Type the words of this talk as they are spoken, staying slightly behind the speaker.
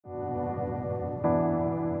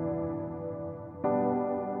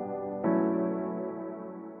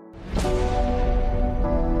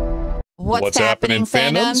What's happening,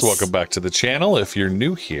 fandoms? Welcome back to the channel. If you're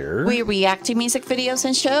new here, we react to music videos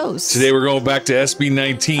and shows. Today we're going back to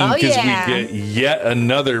SB19 because we get yet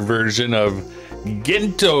another version of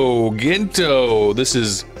GENTO. GENTO. This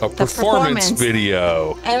is a performance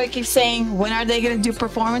video. And we keep saying, when are they going to do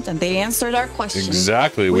performance? And they answered our question.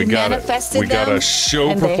 Exactly. We got a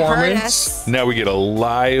show performance. Now we get a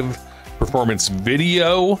live performance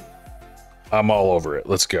video. I'm all over it.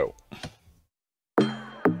 Let's go.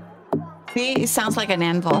 See, it sounds like an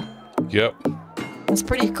anvil. Yep. It's a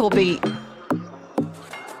pretty cool beat.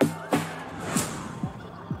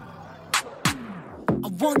 I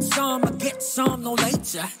want some, I get some, no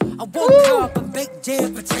later. I woke up and baked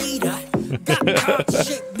damn potato. Got God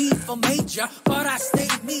shit me for major, but I stay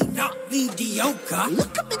me, not mediocre.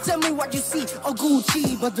 Look at me, tell me what you see, oh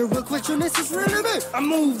Gucci. But the real question is really me. A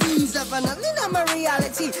movie's definitely not my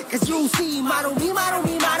reality. Cause you see, model me, ill.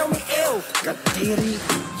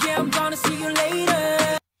 Yeah, I'm gonna see you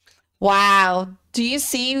later. Wow. Do you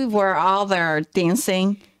see where all their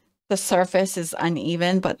dancing, the surface is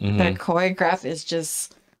uneven, but their choreograph is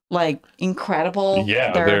just like incredible.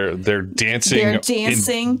 Yeah, they're dancing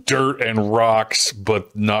in dirt and rocks,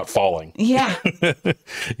 but not falling. Yeah.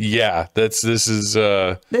 Yeah, this is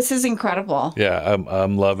incredible. Yeah,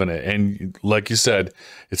 I'm loving it. And like you said,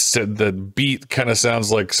 the beat kind of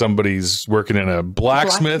sounds like somebody's working in a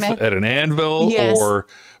blacksmith at an anvil, or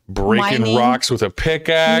breaking rocks with a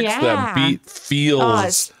pickaxe. Yeah. That beat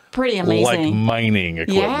feels pretty amazing, like mining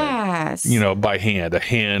equipment. Yes. You know, by hand, a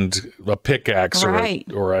pickaxe,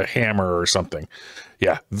 or a hammer or something.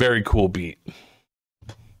 Yeah, very cool beat.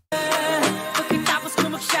 I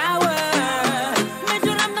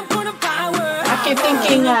keep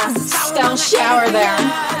thinking stone shower there.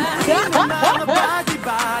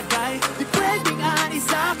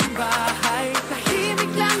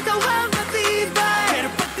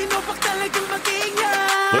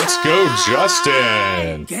 Let's go,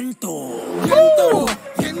 Justin.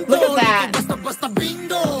 Look at that.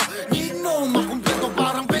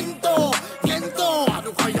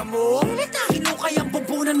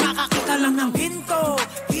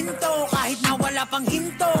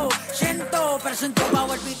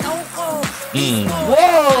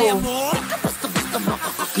 Whoa.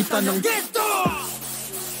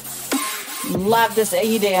 Love this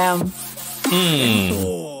EDM.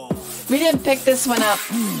 We didn't pick this one up,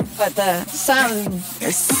 but the sound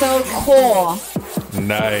is so cool.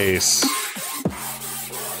 Nice.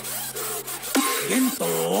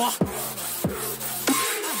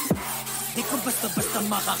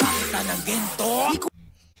 So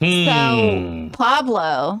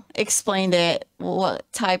Pablo explained it,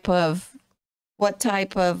 what type of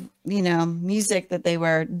music that they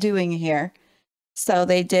were doing here. So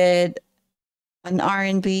they did an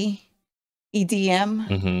R&B,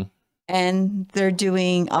 EDM, and they're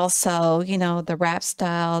doing also, the rap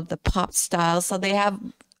style, the pop style. So they have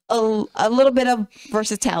a little bit of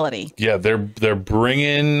versatility. Yeah, they're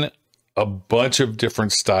bringing a bunch of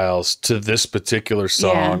different styles to this particular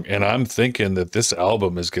song, and I'm thinking that this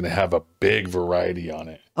album is going to have a big variety on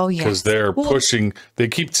it. Oh yeah, because they're pushing. They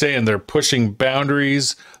keep saying they're pushing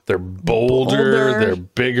boundaries. They're bolder. They're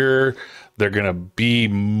bigger. They're gonna be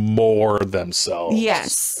more themselves.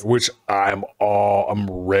 Yes, which I'm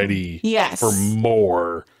ready. For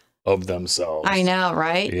more of themselves. I know,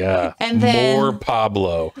 right? Yeah. And then more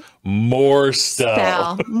Pablo, more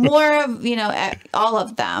Stell, more of all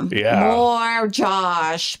of them. Yeah. More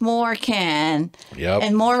Josh, more Ken. Yep.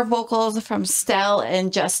 And more vocals from Stell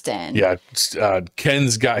and Justin. Yeah.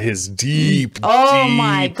 Ken's got his deep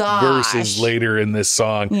my gosh, verses later in this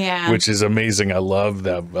song. Yeah. Which is amazing. I love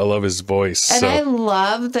them. I love his voice. And I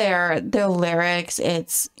love their lyrics.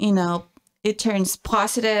 It's it turns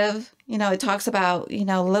positive. It talks about,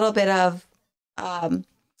 a little bit of kind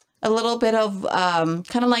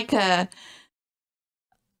of like a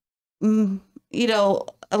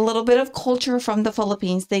little bit of culture from the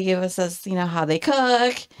Philippines. They give us how they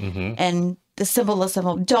cook and the symbolism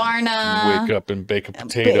of Darna. Wake up and bake a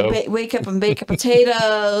potato. Wake up and bake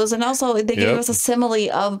potatoes. And also they give us a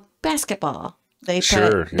simile of basketball. They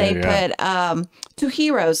put, put two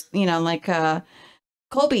heroes, like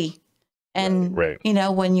Kobe. And,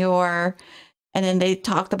 when you're, and then they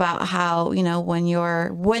talked about how, when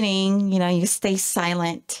you're winning, you stay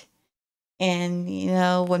silent. And,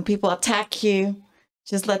 when people attack you,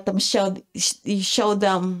 just let them show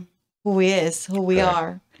them who we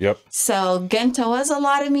are. Yep. So GENTO has a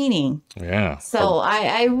lot of meaning. Yeah. So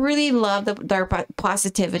I really love their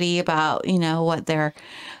positivity about, what they're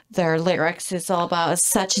their lyrics is all about. It's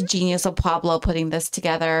such a genius of Pablo putting this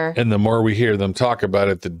together. And the more we hear them talk about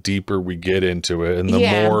it, the deeper we get into it, and the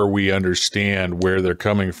more we understand where they're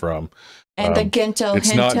coming from. And the Gento,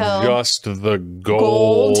 it's not just the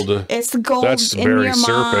gold. It's the gold. That's in very your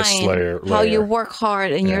surface mind, layer. How you work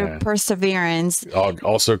hard and your perseverance.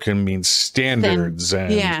 Also can mean standards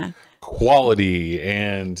and quality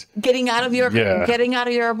and getting out of your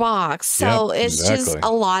box. So it's just a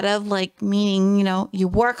lot of like meaning, you know, you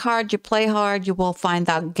work hard, you play hard, you will find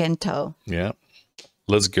that Gento. Yeah.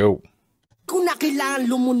 Let's go. Kung na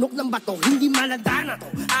kailangan lumunok ng bato, hindi maladana to.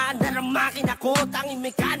 Aandar ang makina ko, tanging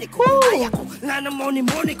mekaniko. Kaya ko,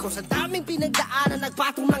 nanamoni-moni ko. Sa daming pinagdaanan,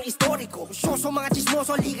 nagpatong ng istoriko. Syoso mga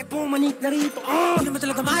chismoso, likat mo manik na rito. Hindi naman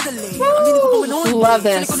talaga madali. Love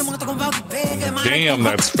this. Damn,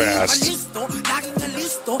 that's fast.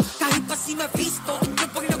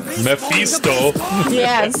 Mephisto?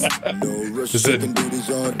 Yes. Is it?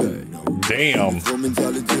 Damn.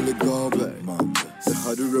 The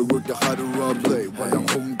harder I work, the harder I play. Walang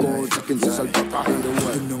home goal, sakin sa salpa kahit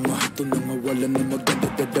away.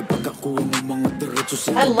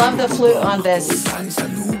 I love the flute on this.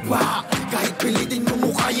 Kahit pilitin mo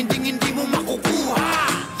mukha, hindi mo makukuha.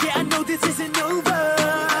 Yeah, I know this isn't over.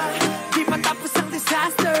 Di matapos ang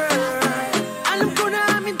disaster. Alam ko na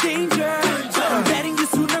I'm in danger. I'm betting you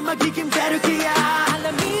sooner magiging better. Kaya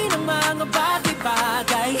alamin ang mga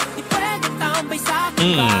bagay-bagay. Di pwede tambay sa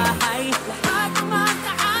aking bahay.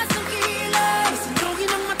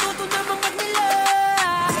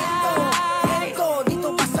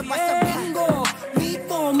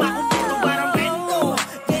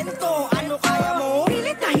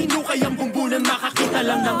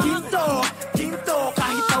 Lang ng ginto,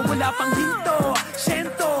 kahit na wala pang ginto.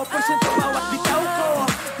 100% bawat bitaw ko.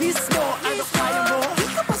 Mismo, ano kaya mo?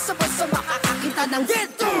 Ito basta-basta makakakita ng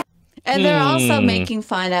ginto. And they're also making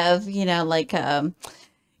fun of, you know, like,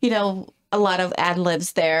 you know, a lot of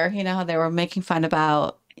ad-libs there. You know, how they were making fun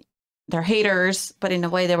about their haters, but in a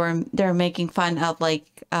way they're making fun of,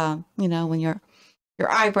 like, you know, when your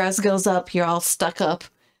eyebrows goes up, you're all stuck up,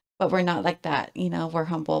 but we're not like that. You know, we're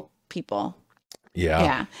humble people.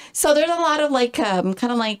 Yeah. So there's a lot of like kind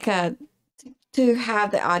of like to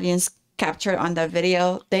have the audience captured on that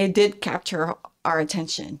video. They did capture our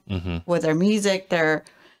attention with their music, their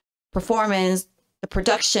performance, the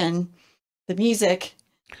production, the music,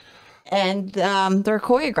 and their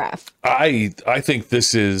choreograph. I think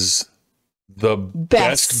this is the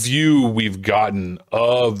best view we've gotten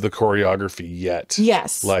of the choreography yet.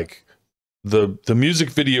 Yes. Like the music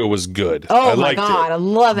video was good. Oh my God, I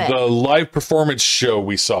love it. The live performance show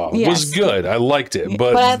we saw was good. I liked it.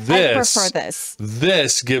 But I prefer this.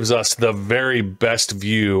 This gives us the very best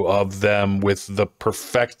view of them with the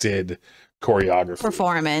perfected choreography.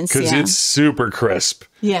 Performance. Because it's super crisp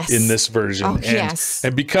in this version. Oh,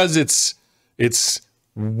 and because it's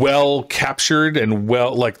well captured and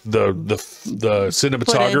well, like the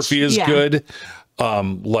cinematography is good.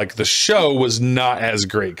 Like the show was not as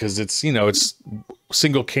great because it's, you know, it's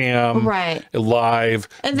single cam, live.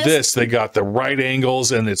 And this they got the right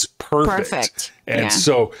angles and it's perfect. And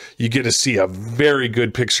so you get to see a very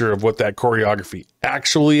good picture of what that choreography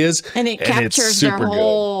actually is. And it captures their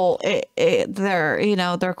whole, their, you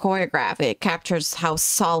know, their choreograph. It captures how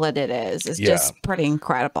solid it is. It's just pretty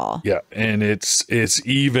incredible. Yeah. And it's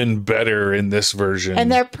even better in this version.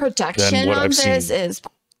 And their production on this is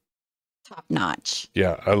top notch.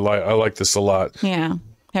 Yeah, I like this a lot. Yeah.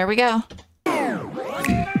 Here we go.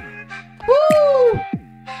 Woo!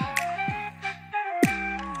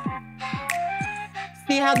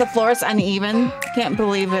 See how the floor is uneven? Can't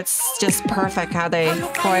believe it's just perfect how they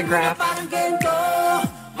choreograph.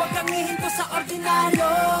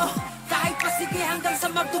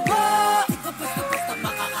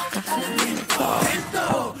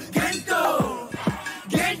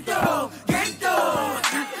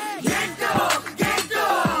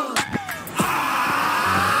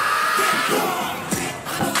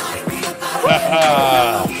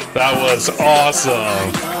 That was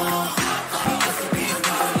awesome.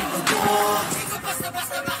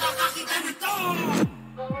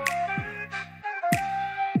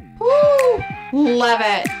 Woo! Love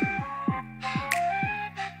it.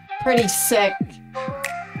 Pretty sick.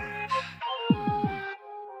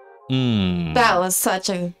 That was such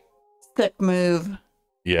a sick move.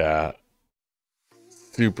 Yeah.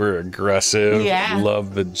 Super aggressive. Yeah.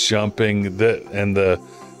 Love the jumping that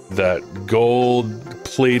gold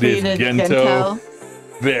plated Gento.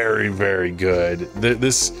 Very, very good.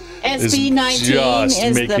 This SB19 is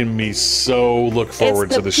just making me so look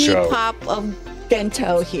forward to the show. It's the P-pop of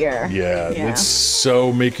GENTO here. Yeah, it's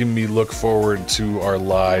so making me look forward to our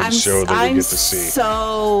live show that we get to see.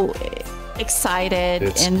 So excited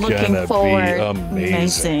and looking forward.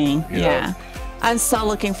 Amazing. Yeah. I'm so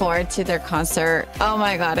looking forward to their concert. Oh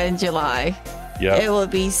my God, in July. Yeah. It will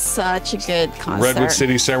be such a good concert. Redwood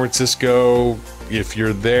City, San Francisco. If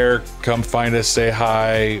you're there, come find us, say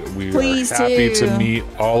hi. We are happy to meet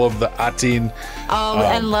all of the Atin.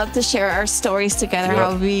 And love to share our stories together.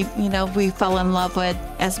 How we fell in love with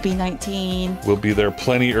SB19. We'll be there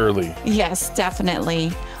plenty early. Yes,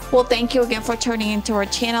 definitely. Well, thank you again for tuning into our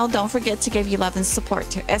channel. Don't forget to give your love and support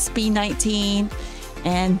to SB19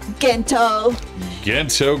 and GENTO.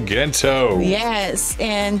 GENTO. Yes.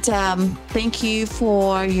 And thank you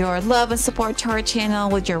for your love and support to our channel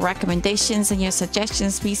with your recommendations and your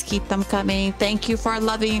suggestions. Please keep them coming. Thank you for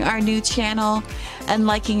loving our new channel and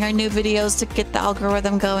liking our new videos to get the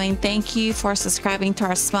algorithm going. Thank you for subscribing to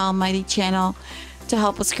our Small Mighty channel to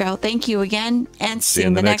help us grow. Thank you again, and see you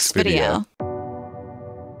in the next video.